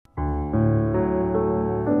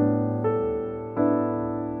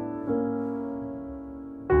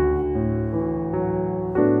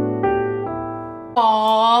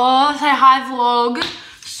Oh, say hi vlog.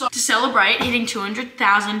 So to celebrate hitting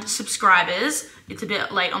 200,000 subscribers, it's a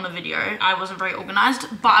bit late on the video. I wasn't very organized,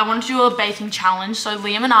 but I wanted to do a baking challenge. So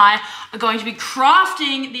Liam and I are going to be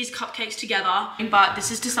crafting these cupcakes together. But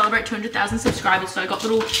this is to celebrate 200,000 subscribers. So I got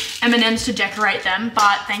little M&Ms to decorate them.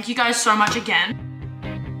 But thank you guys so much again.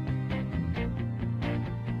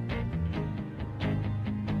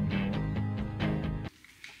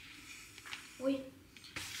 Wait.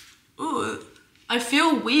 Ooh, I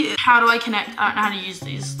feel weird. How do I connect? I don't know how to use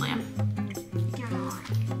these, Liam.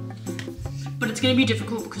 But it's gonna be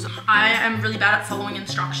difficult because I am really bad at following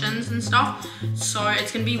instructions and stuff. So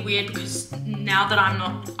it's gonna be weird because now that I'm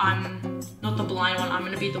not the blind one, I'm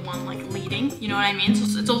gonna be the one like leading, you know what I mean?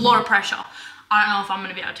 So it's a lot of pressure. I don't know if I'm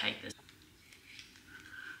gonna be able to take this.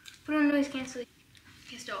 Put on noise cancelling.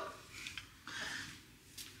 Okay, stop.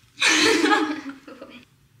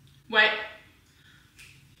 Wait.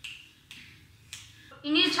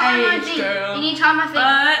 You need to time my thing. Girl. You need to time my thing.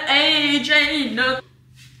 But AJ, no.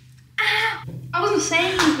 Ow! I wasn't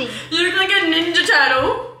saying anything. You look like a Ninja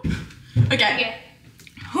Turtle. Okay. Yeah.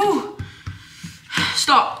 Whew.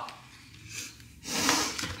 Stop.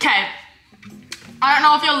 Okay. I don't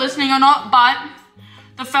know if you're listening or not, but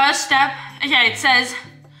the first step, okay, it says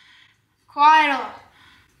Quieter.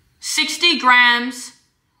 60 grams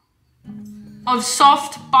of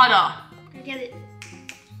soft butter. I get it.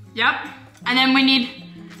 Yep. And then we need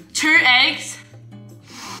 2 eggs.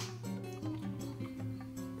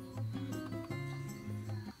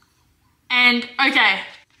 And, okay.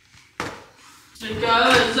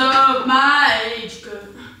 Because of my age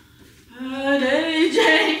group, but age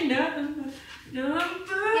ain't no.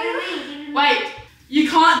 Wait, you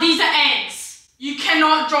can't, these are eggs. You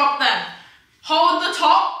cannot drop them. Hold the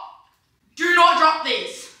top. Do not drop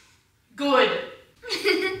these. Good.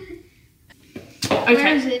 Okay.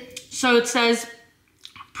 Where is it? So it says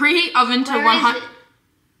preheat oven to Where 100. is it?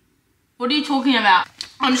 What are you talking about?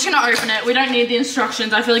 I'm just gonna open it. We don't need the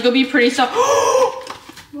instructions. I feel like it'll be pretty stuff.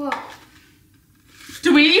 What?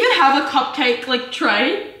 Do we even have a cupcake like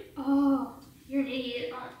tray? Oh, you're an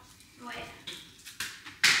idiot. Oh, wait.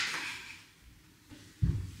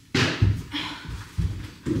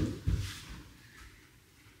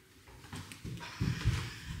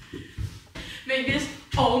 Make this.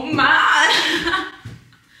 Oh my.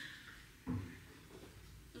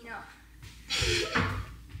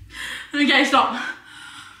 Okay, stop.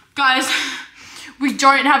 Guys, we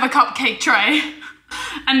don't have a cupcake tray.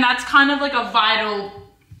 And that's kind of like a vital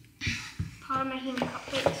Part of making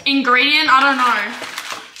cupcakes. ingredient. I don't know.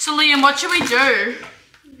 So Liam, what should we do?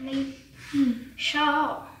 Shut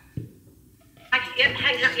up. Yep,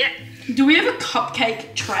 hang up, yep. Do we have a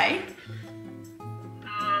cupcake tray?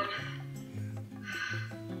 Oh,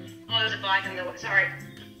 there's a bike in the way. Sorry.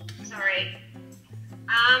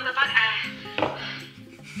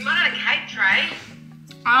 You might have a cake tray.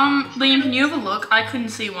 Liam, can you have a look? I couldn't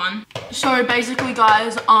see one. So basically,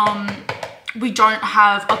 guys, we don't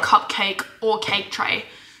have a cupcake or cake tray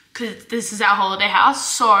because this is our holiday house.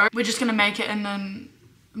 So we're just gonna make it, and then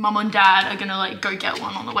Mum and Dad are gonna like go get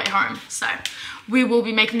one on the way home. So we will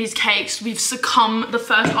be making these cakes. We've succumbed the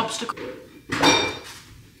first obstacle.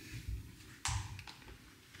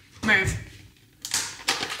 Move.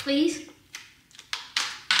 Please?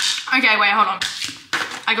 Okay, wait, hold on.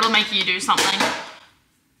 I gotta make you do something.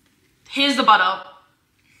 Here's the butter.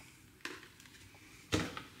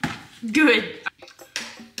 Good.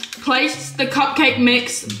 Place the cupcake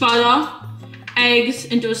mix, butter, eggs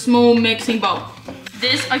into a small mixing bowl.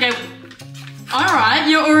 This, okay. Alright,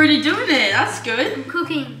 you're already doing it. That's good. I'm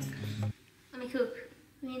cooking. Let me cook.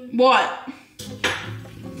 What?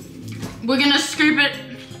 We're gonna scoop it.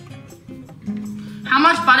 How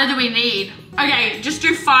much butter do we need? Okay, just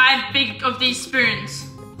do 5 big of these spoons.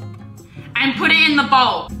 And put it in the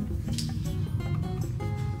bowl.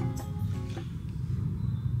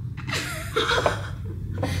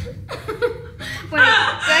 Wait,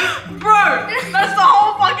 don't. Bro, that's the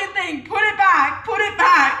whole fucking thing. Put it back, put it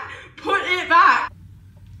back, put it back.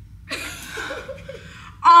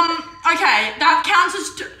 Okay, that counts as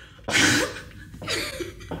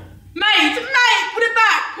Mate, put it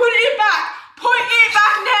back, put it back, put it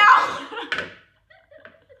back now.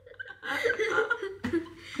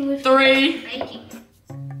 3. Baking.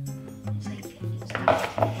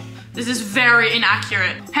 This is very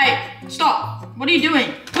inaccurate. Hey, stop. What are you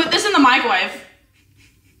doing? Put this in the microwave.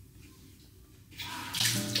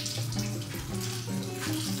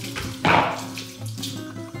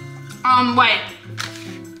 Wait.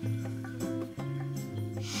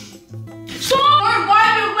 Stop! Don't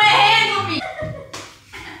wipe your wet hands on me!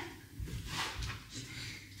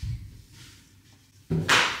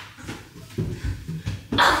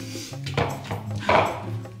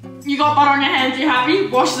 You got butter on your hands, you happy?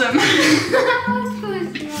 Wash them.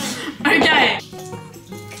 Okay.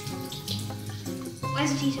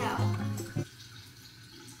 Where's the tea towel?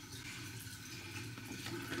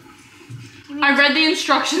 I read the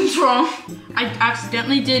instructions wrong. I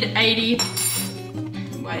accidentally did 80.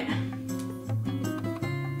 Wait.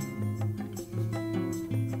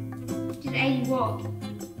 Did 80 what?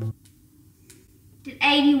 Did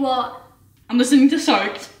 80 what? I'm listening to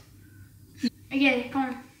Soaked. Okay, come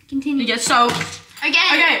on. Continue. You get soaked.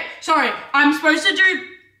 Okay, sorry. I'm supposed to do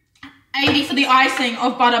 80 for the icing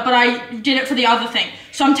of butter, but I did it for the other thing.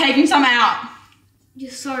 So I'm taking some out.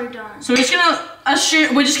 You're so dumb. So we're just gonna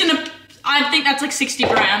assume, I think that's like 60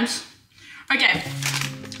 grams. Okay,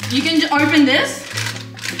 you can open this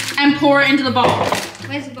and pour it into the bowl.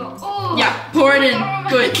 Where's the bowl? Oh. Yeah, pour it in.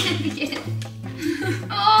 Good.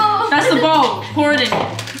 Oh. That's the bowl. Pour it in.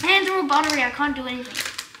 My hands are all buttery. I can't do anything.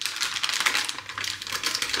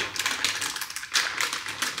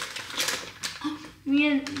 Give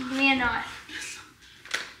me a knife.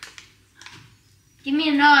 Give me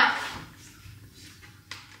a knife.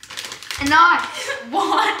 A knife.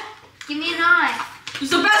 What? Give me a knife.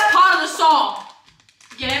 It's the best part of the song.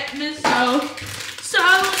 Get me so.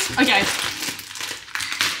 Okay.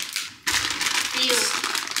 Feel.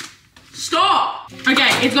 Stop.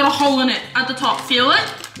 Okay, it's got a hole in it at the top. Feel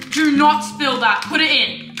it? Do not spill that. Put it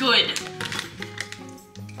in. Good.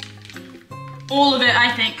 All of it,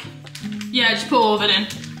 I think. Yeah, just put all of it in.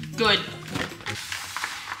 Good.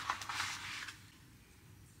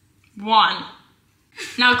 1.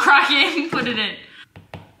 Now crack it and put it in.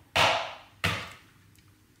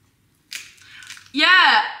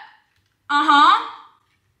 Yeah. Uh-huh.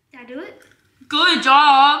 Did I do it? Good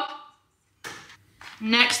job.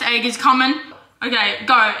 Next egg is coming. Okay,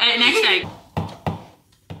 go. Next egg.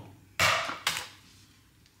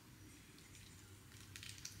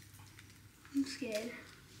 I'm scared.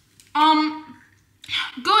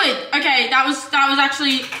 Good. Okay, that was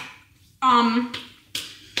actually,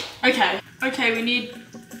 okay, we need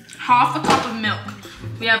half a cup of milk.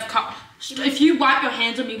 We have cup. If you wipe your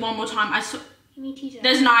hands on me one more time, Give me a tea towel.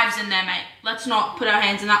 there's knives in there, mate. Let's not put our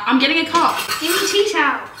hands in that. I'm getting a cup. Give me a tea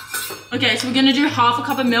towel. Okay, so we're gonna do half a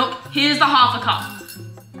cup of milk. Here's the half a cup.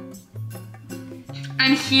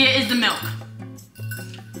 And here is the milk.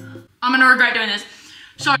 I'm gonna regret doing this.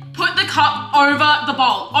 So put the cup over the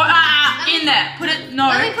bowl. In there. Put it, no.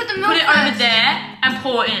 Let me put the milk Put it over first. there and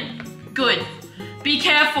pour in. Good. Be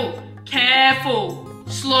careful. Careful.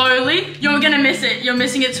 Slowly. You're gonna miss it. You're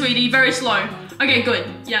missing it, sweetie. Very slow. Okay, good.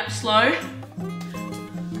 Yep, slow.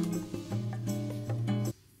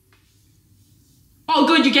 Oh,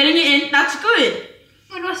 good. You're getting it in. That's good.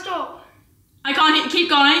 When do I stop? I can't hear. Keep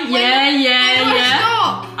going. When do I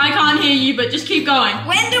stop? I can't hear you, but just keep going.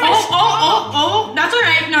 When do I stop? Oh. That's all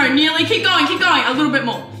right. No, nearly. Keep going. Keep going. A little bit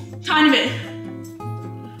more. Tiny bit.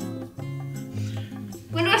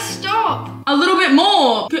 When do I stop? A little bit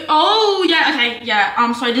more. Oh, yeah. Okay.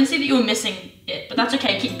 Yeah. So I didn't see that you were missing it, but that's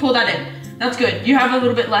okay. Pull that in. That's good. You have a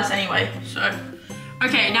little bit less anyway. So,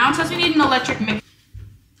 okay. Now it says we need an electric mixer.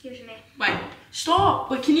 Give it to me. Wait. Stop.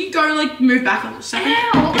 Wait. Can you go move back a second?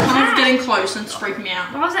 Ow, what You're was kind that? of getting close and it's freaking me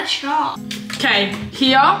out. Why was that sharp? Okay,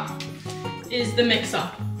 here is the mixer.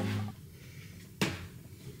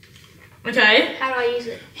 Okay, How do I use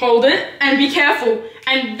it? hold it and be careful.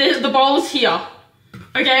 And the bowl is here.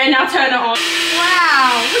 Okay, and now turn it on.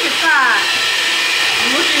 Wow, look at that.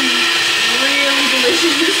 Looking really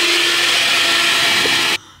delicious.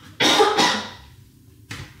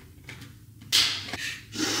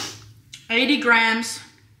 80 grams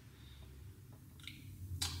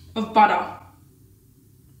of butter.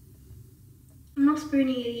 I'm not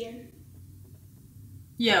spooning it again.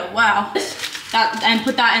 Yeah, wow. And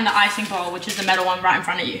put that in the icing bowl, which is the metal one right in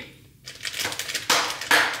front of you.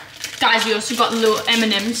 Guys, we also got little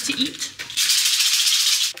M&Ms to eat.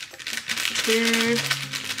 2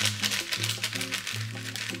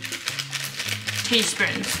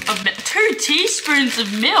 teaspoons of milk. 2 teaspoons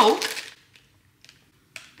of milk?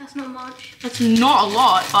 That's not much. That's not a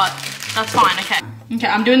lot, but that's fine, okay. Okay,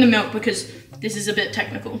 I'm doing the milk because this is a bit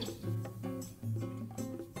technical.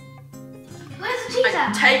 Where's the tea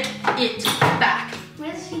towel? Take it back.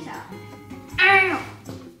 Where's the tea towel? Ow!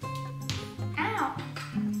 Ow!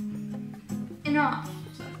 Enough.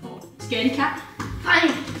 Scaredy cat?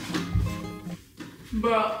 Fine.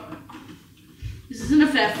 Bro, this isn't a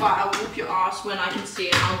fair fight. I'll whoop your ass when I can see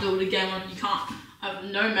it. I'll do it again when you can't. I have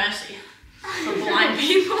no mercy for blind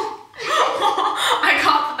people. I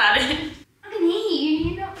can't put that in. I can hear you.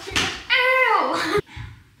 You're not. Ow!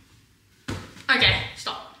 Okay,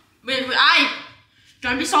 stop. I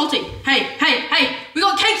Don't be salty. Hey, hey, hey. We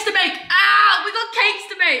got cakes to make. Ah, we got cakes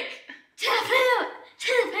to make.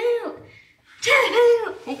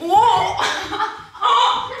 Whoa.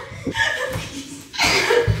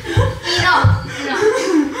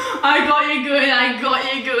 I got you good. I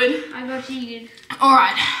got you good. I got you good. All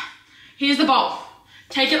right. Here's the bowl.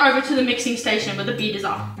 Take it over to the mixing station where the beaters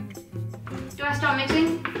are. Do I start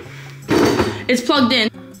mixing? It's plugged in.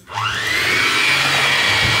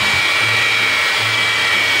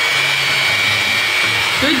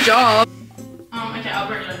 Good job. Okay, I'll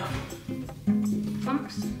bring it over.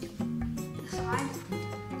 Bumps. The side.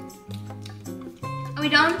 Are we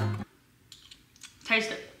done?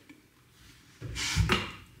 Taste it.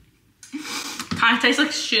 Kind of tastes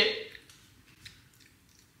like shit.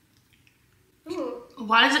 Ooh.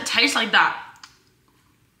 Why does it taste like that?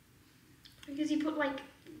 Because you put like,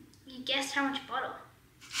 you guessed how much butter.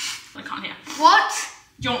 I can't hear. What?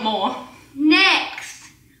 Do you want more? Next.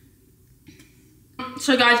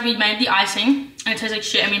 So guys, we made the icing and it tastes like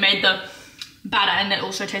shit, and we made the batter and it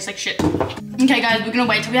also tastes like shit. Okay guys, we're gonna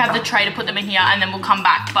wait till we have the tray to put them in here and then we'll come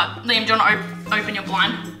back. But Liam, do you want to open your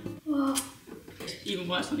blind? Whoa. It's even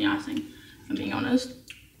worse than the icing, if I'm being honest.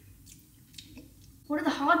 What are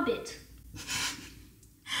the hard bits?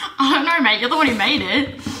 I don't know, mate. You're the one who made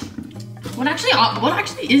it. What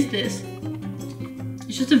actually is this?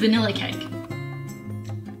 It's just a vanilla cake.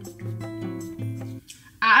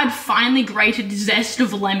 Add finely grated zest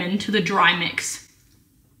of lemon to the dry mix.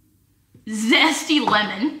 Zesty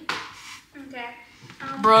lemon? Okay.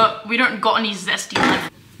 Bruh, we don't got any zesty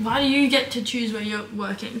lemon. Why do you get to choose where you're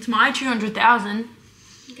working? It's my 200,000.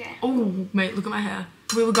 Okay. Oh, mate, look at my hair.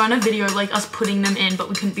 We were going to video like us putting them in, but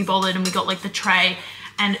we couldn't be bothered, and we got like the tray.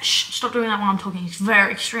 And stop doing that while I'm talking. It's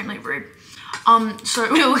very extremely rude. So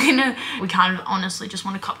we kind of honestly just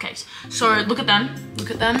wanted cupcakes. So look at them,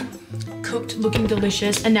 cooked, looking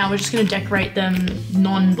delicious. And now we're just gonna decorate them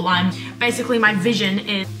non-blind. Basically my vision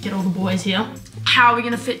is get all the boys here. How are we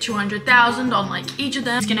gonna fit 200,000 on like each of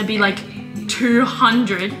them? It's gonna be like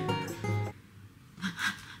 200.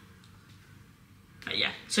 But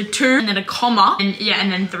yeah, so 2 and then a comma and yeah,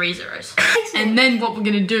 and then 3 zeros. And then what we're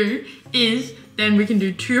gonna do is then we can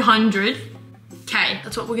do 200K.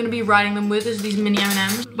 That's what we're gonna be writing them with, is these mini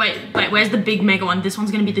M&Ms. Wait, where's the big mega one? This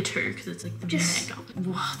one's gonna be the 2 because it's like the mega.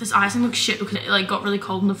 Whoa, this icing looks shit because it like got really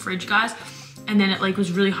cold in the fridge, guys. And then it like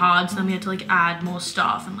was really hard, so then we had to like add more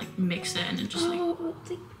stuff and like mix it and just like. Oh, it's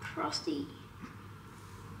like crusty.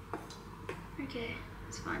 Okay,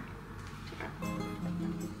 it's fine.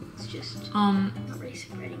 It's just not really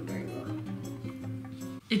spreading very well.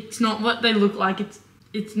 It's not what they look like.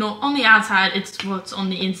 It's not on the outside, it's what's on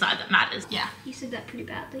the inside that matters. Yeah. You said that pretty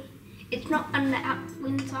badly. It's not on the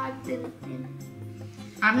inside, then.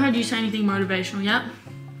 I haven't heard you say anything motivational yet.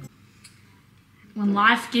 When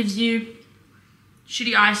life gives you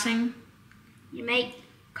shitty icing, You make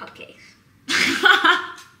cupcakes.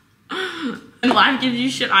 when life gives you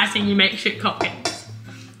shit icing, you make shit cupcakes.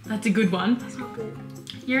 That's a good one. That's not good.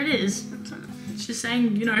 Here it is. That's not. It's just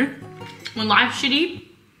saying, you know, when life's shitty,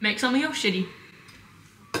 make something else shitty.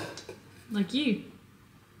 Like you.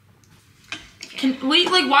 Can we,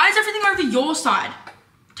 like, why is everything over your side?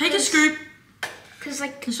 Take a scoop Cause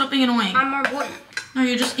like and stop being annoying. I'm more important. No,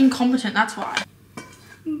 you're just incompetent, that's why.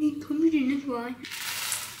 That's why.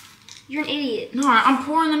 You're an idiot. No, I'm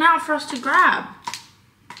pouring them out for us to grab.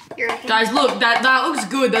 You reckon? Guys, look, that looks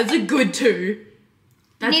good. That's a good 2.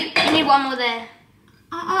 That's You need one more there.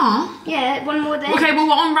 Yeah, one more there. Okay, well,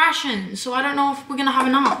 we're on rations, so I don't know if we're gonna have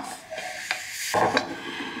enough.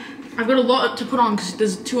 I've got a lot to put on because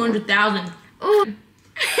there's 200,000. Ooh.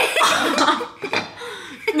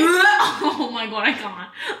 Oh my god, I can't.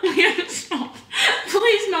 We have to stop.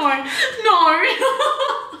 Please, no. No.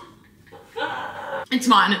 It's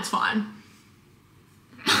mine, it's fine.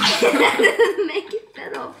 Make it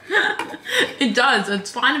better. It does. It's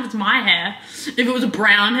fine if it's my hair. If it was a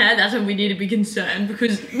brown hair, that's when we need to be concerned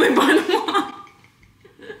because we're both blonde.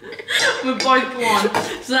 We're both blonde.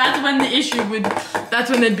 So that's when the issue would, that's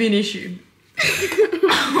when there'd be an issue.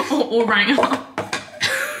 or rang up.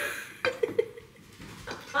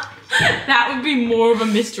 That would be more of a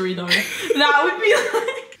mystery though. That would be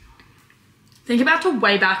like... Think about to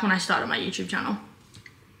way back when I started my YouTube channel.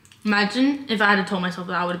 Imagine if I had told myself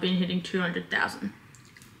that I would have been hitting 200,000.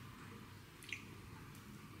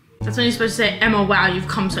 That's when you're supposed to say, Emma, wow, you've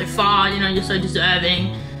come so far, you know, you're so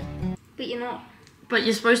deserving. But you're not. But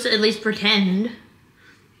you're supposed to at least pretend.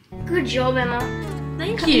 Good job, Emma.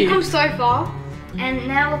 Thank You've come you. so far, and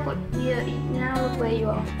now look where you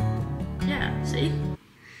are. Yeah, see?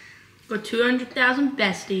 Got 200,000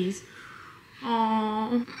 besties.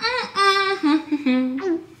 Aww.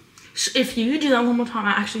 If you do that one more time,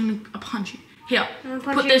 I'm actually gonna punch you. Here, punch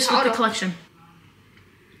put you this with the harder. collection.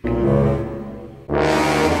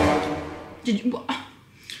 Did you?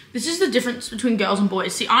 This is the difference between girls and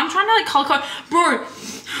boys. See, I'm trying to like color code. Bro,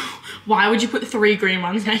 why would you put 3 green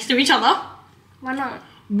ones next to each other? Why not?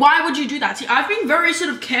 Why would you do that? See, I've been very sort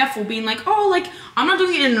of careful being like, oh, like, I'm not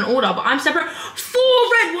doing it in an order, but I'm separate 4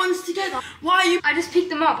 red ones together. Why are you? I just picked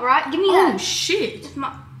them up, right? Give me Oh, that. shit. It's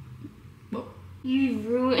my... What? You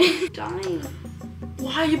ruined. Dying.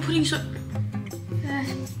 Why are you putting so...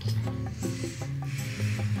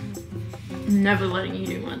 Never letting you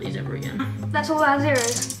do one of these ever again. That's all our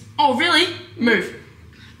zeros. Oh, really? Move.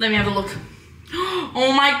 Let me have a look.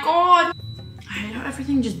 Oh my god. I hate how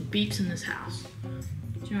everything just beeps in this house.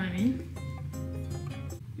 Do you know what I mean?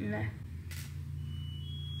 No.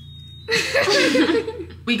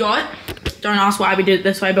 We got, don't ask why we did it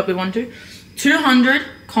this way, but we want to. 200,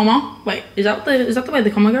 comma. Wait, is that the way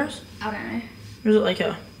the comma goes? I don't know. Or is it like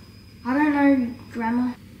a... I don't know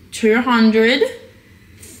grammar.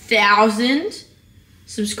 200,000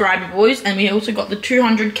 subscriber boys, and we also got the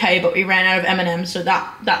 200k, but we ran out of M&Ms, so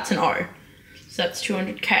that's an O. So that's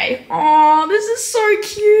 200k. Oh, this is so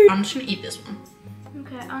cute. I'm just gonna eat this one.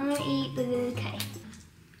 Okay, I'm gonna eat the K.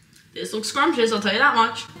 This looks scrumptious, I'll tell you that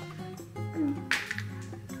much.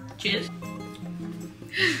 Cheers.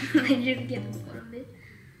 I didn't get the bottom bit.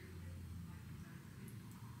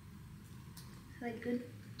 Are they good?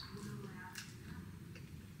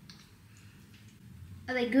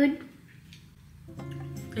 Are they good?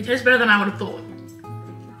 It tastes better than I would have thought.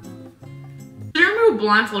 Considering we were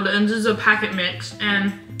blindfolded and this is a packet mix,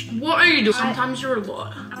 and what are you doing? Sometimes you're a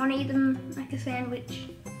lot. I want to eat them like a sandwich.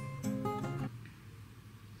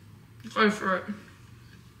 Go for it.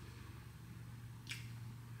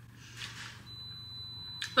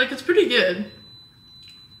 Like, it's pretty good.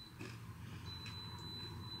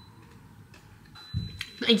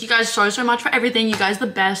 Thank you guys so much for everything. You guys are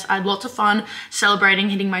the best. I had lots of fun celebrating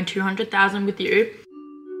hitting my 200,000 with you.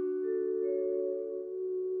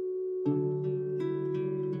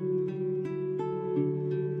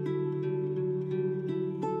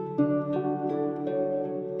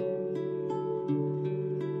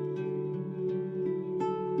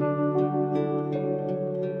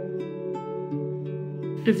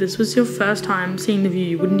 If this was your first time seeing the view,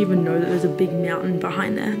 you wouldn't even know that there's a big mountain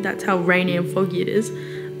behind there. That's how rainy and foggy it is.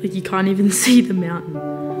 Like, you can't even see the mountain.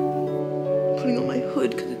 Putting on my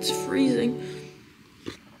hood because it's freezing.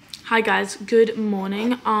 Hi guys, good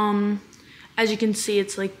morning. As you can see,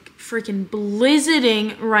 it's like freaking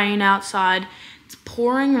blizzarding rain outside. It's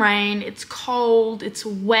pouring rain, it's cold, it's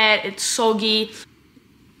wet, it's soggy.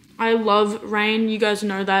 I love rain, you guys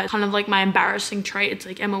know that. Kind of like my embarrassing trait. It's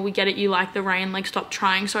like, Emma, we get it, you like the rain, like stop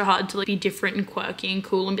trying so hard to like be different and quirky and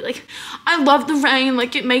cool and be like, I love the rain,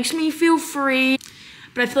 like it makes me feel free.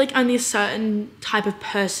 But I feel like only a certain type of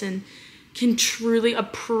person can truly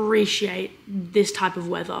appreciate this type of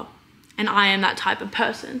weather. And I am that type of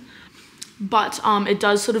person. But it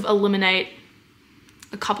does sort of eliminate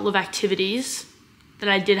a couple of activities that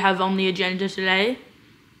I did have on the agenda today.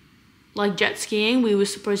 Like jet skiing, we were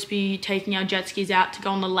supposed to be taking our jet skis out to go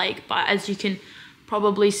on the lake, but as you can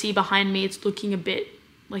probably see behind me, it's looking a bit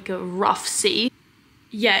like a rough sea.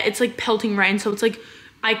 Yeah, it's like pelting rain, so it's like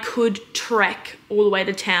I could trek all the way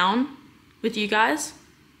to town with you guys.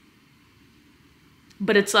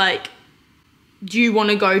 But it's like, do you want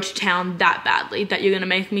to go to town that badly that you're going to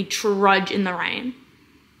make me trudge in the rain?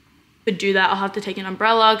 To do that, I'll have to take an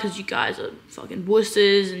umbrella because you guys are fucking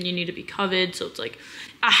wusses and you need to be covered. So it's like,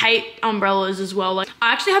 I hate umbrellas as well. Like,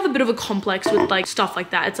 I actually have a bit of a complex with like stuff like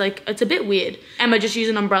that. It's like, it's a bit weird. Emma, just use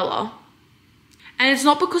an umbrella. And it's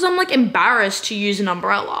not because I'm like embarrassed to use an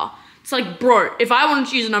umbrella. It's like, bro, if I wanted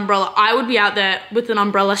to use an umbrella, I would be out there with an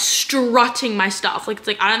umbrella strutting my stuff. Like, it's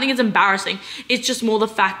like, I don't think it's embarrassing. It's just more the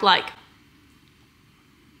fact like,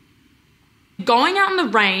 going out in the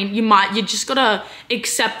rain, you just gotta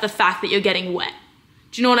accept the fact that you're getting wet.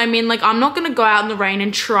 Do you know what I mean? Like, I'm not gonna go out in the rain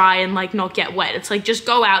and try and like not get wet. It's like, just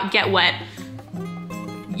go out, get wet,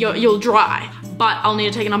 you'll dry. But I'll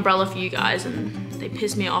need to take an umbrella for you guys and they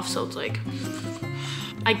piss me off, so it's like,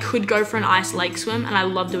 I could go for an ice lake swim and I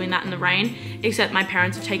love doing that in the rain, except my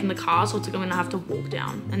parents have taken the car, so it's like I'm gonna have to walk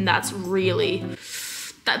down, and that's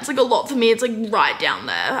like a lot for me. It's like right down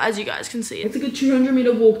there, as you guys can see. It's like a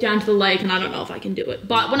 200-meter walk down to the lake, and I don't know if I can do it.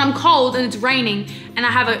 But when I'm cold and it's raining and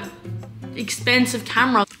I have a expensive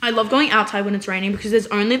camera, I love going outside when it's raining because there's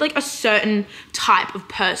only like a certain type of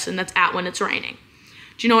person that's out when it's raining.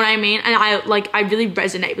 Do you know what I mean? And I really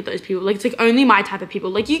resonate with those people. Like, it's like only my type of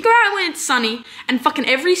people. Like, you go out when it's sunny and fucking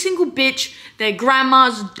every single bitch, their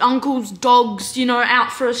grandmas, uncles, dogs, you know,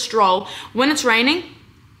 out for a stroll. When it's raining,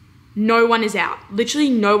 no one is out.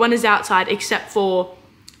 Literally no one is outside except for,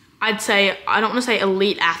 I'd say, I don't want to say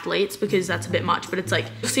elite athletes because that's a bit much, but it's like,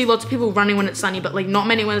 you see lots of people running when it's sunny, but like not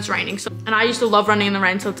many when it's raining. So, and I used to love running in the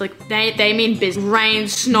rain, so it's like, they mean business. Rain,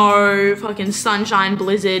 snow, fucking sunshine,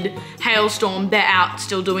 blizzard, hailstorm, they're out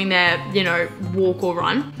still doing their, you know, walk or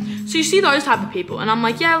run. So you see those type of people, and I'm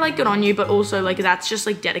like, yeah, like, good on you, but also like, that's just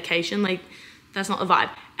like dedication, like, that's not the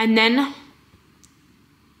vibe. And then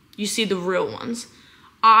you see the real ones.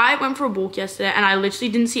 I went for a walk yesterday and I literally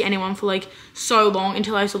didn't see anyone for like so long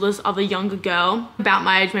until I saw this other younger girl, about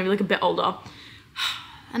my age, maybe like a bit older.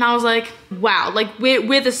 And I was like, wow, like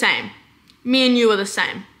we're the same. Me and you are the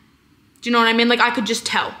same. Do you know what I mean? Like, I could just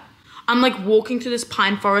tell. I'm like walking through this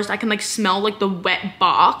pine forest. I can like smell like the wet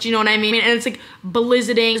bark. Do you know what I mean? And it's like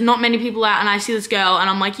blizzarding. There's not many people out, and I see this girl and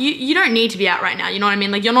I'm like, you don't need to be out right now. You know what I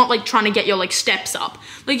mean? Like, you're not like trying to get your like steps up.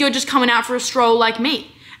 Like, you're just coming out for a stroll like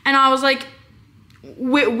me. And I was like,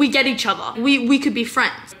 we get each other. We could be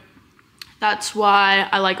friends. That's why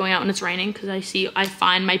I like going out when it's raining, because I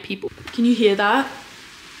find my people. Can you hear that?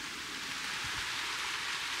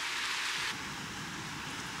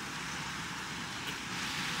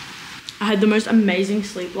 I had the most amazing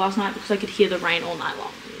sleep last night because I could hear the rain all night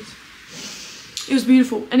long. It was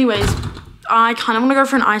beautiful. Anyways, I kind of want to go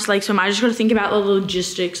for an ice lake, so I just got to think about the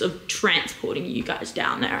logistics of transporting you guys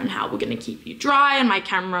down there and how we're going to keep you dry and my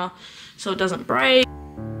camera so it doesn't break.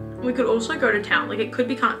 We could also go to town. Like, it could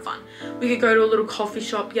be kind of fun. We could go to a little coffee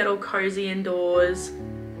shop, get all cozy indoors.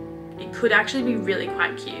 It could actually be really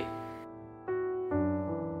quite cute.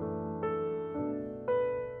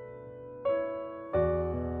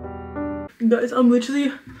 Guys, I'm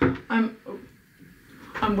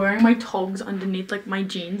wearing my togs underneath like my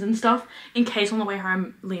jeans and stuff in case on the way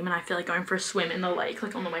home Liam and I feel like going for a swim in the lake,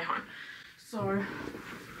 like on the way home. So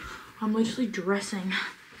I'm literally dressing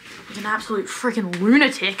like an absolute freaking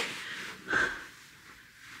lunatic.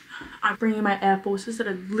 I'm bringing my Air Forces that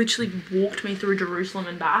have literally walked me through Jerusalem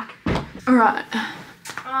and back. All right.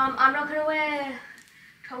 I'm not gonna wear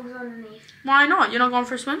togs underneath. Why not? You're not going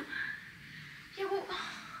for a swim? Yeah, well,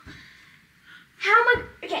 how am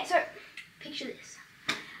I? Okay, so picture this.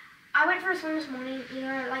 I went for a swim this morning, you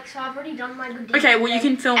know, like, so I've already done my good deed. Okay, well, you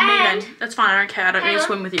can film me then. That's fine, I don't care. I don't need to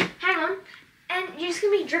swim with you. Hang on. And you're just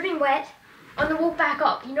gonna be dripping wet on the walk back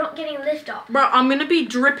up. You're not getting a lift up. Bro, I'm gonna be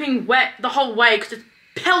dripping wet the whole way because it's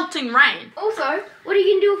pelting rain. Also, what are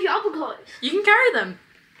you gonna do with your upper clothes? You can carry them.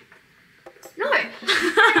 No.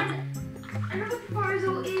 Another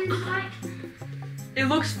proposal is like... It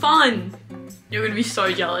looks fun. You're gonna be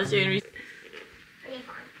so jealous. You're gonna be... Okay,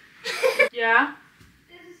 fine. Yeah?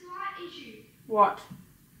 There's a slight issue. What?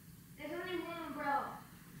 There's only one umbrella.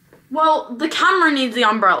 Well, the camera needs the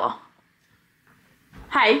umbrella.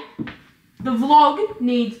 Hey, the vlog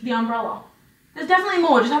needs the umbrella. There's definitely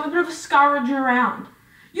more. Just have a bit of a scourging around.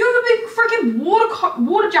 You have a big freaking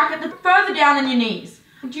water jacket that's further down than your knees.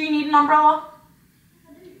 Do you need an umbrella?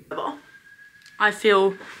 I do. I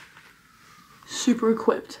feel super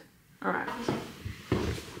equipped. All right. Do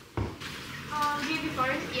you have your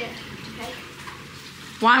phone? Yeah. Okay.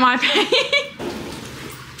 Why am I paying?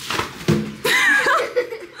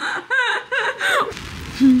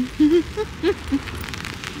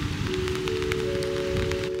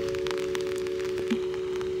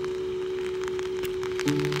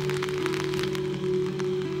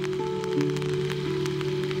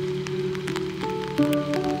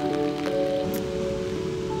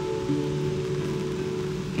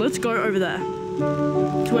 Let's go over there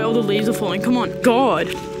to where all the leaves are falling. Come on, God.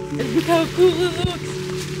 Look how cool it looks.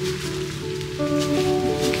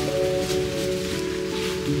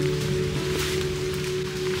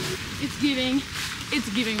 It's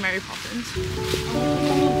giving Mary Poppins. I want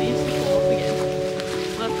all the leaves to fall off again.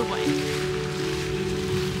 We'll have to wait.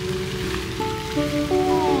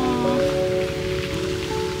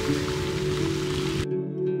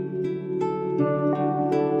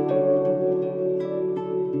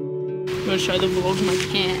 I'm gonna show the vlog in my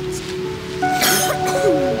pants.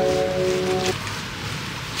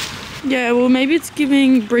 Yeah, well, maybe it's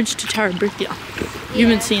giving Bridge to Terabithia. Yeah. You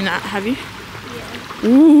haven't seen that, have you? Yeah.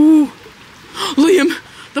 Ooh. Liam,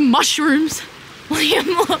 the mushrooms. Liam,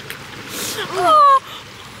 look. Oh.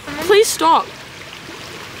 Please stop.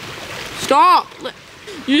 Stop.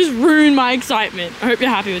 You just ruined my excitement. I hope you're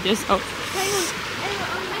happy with this. Oh. Hang on,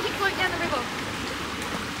 I'm making float down the river.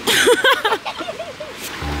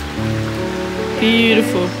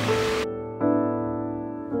 Beautiful.